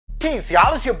Peace,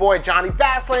 y'all. It's your boy Johnny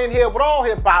Fastlane here with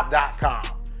allhiphop.com.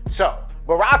 So,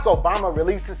 Barack Obama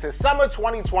releases his summer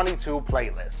 2022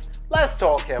 playlist. Let's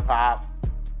talk hip hop.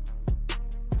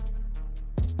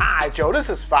 Alright, Joe, this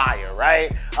is fire,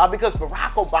 right? Because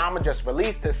Barack Obama just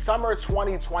released his summer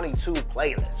 2022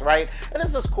 playlist, right? And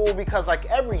this is cool because, like,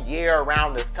 every year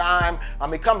around this time,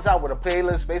 he comes out with a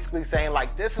playlist basically saying,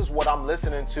 like, this is what I'm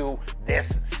listening to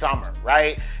this summer,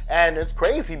 right? And it's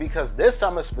crazy because this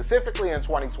summer, specifically in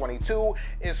 2022,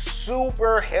 is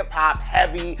super hip-hop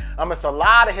heavy. It's a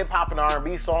lot of hip-hop and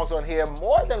R&B songs on here,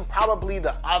 more than probably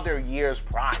the other years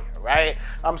prior, right?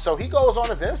 So he goes on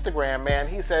his Instagram, man.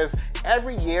 He says,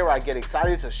 every year I get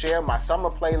excited to share my summer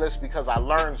playlist because I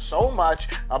learned so much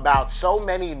about so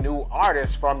many new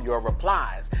artists from your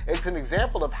replies. It's an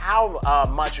example of how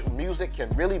much music can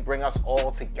really bring us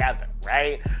all together,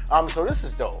 right? So this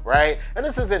is dope, right? And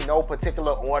this is in no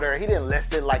particular order. He didn't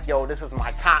list it like, yo, this is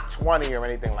my top 20 or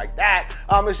anything like that.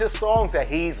 It's just songs that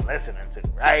he's listening to,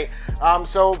 right?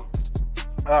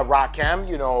 Rakim,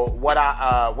 you know, when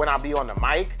I be on the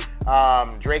mic.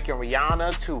 Drake and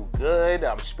Rihanna, Too Good.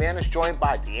 Spanish Joint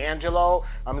by D'Angelo.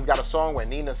 He's got a song with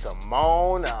Nina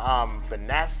Simone.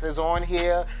 Finesse is on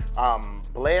here.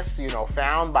 Bliss, you know,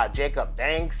 Found by Jacob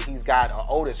Banks. He's got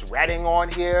Otis Redding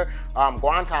on here.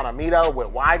 Guantanamita with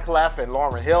Wyclef and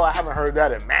Lauryn Hill. I haven't heard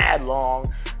that in mad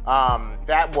long.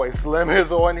 Fatboy Slim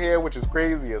is on here, which is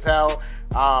crazy as hell.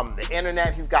 The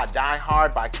Internet, he's got Die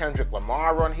Hard by Kendrick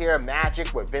Lamar on here.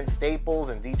 Magic with Vince Staples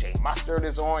and DJ Mustard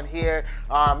is on here.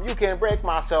 You Can't Break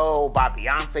My Soul by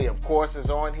Beyonce, of course, is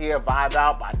on here. Vibe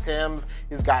Out by Tim's.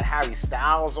 He's got Harry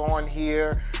Styles on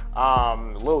here.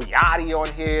 Lil Yachty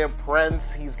on here.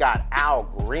 Prince, he's got Al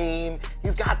Green.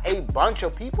 He's got a bunch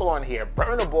of people on here.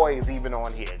 Burna Boy is even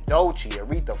on here. Doechii,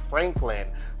 Aretha Franklin,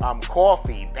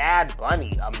 Coffee, Bad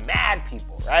Bunny, mad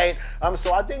people, right?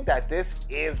 So I think that this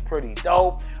is pretty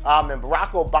dope. And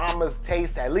Barack Obama's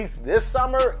taste, at least this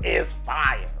summer, is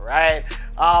fire, right?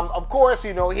 Of course,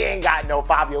 you know, he ain't got no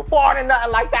Fabio Ford and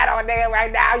nothing like that on there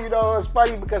right now. You know, it's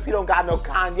funny because he don't got no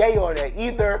Kanye on there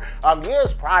either.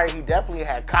 Years prior, he definitely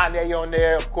had Kanye on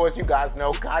there. Of course, you guys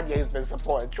know Kanye's been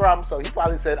supporting Trump, so he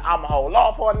probably said, I'm gonna hold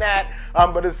off on that.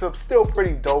 But it's a still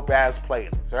pretty dope-ass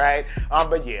playlist, right?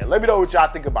 But yeah, let me know what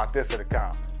y'all think about this in the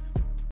comments.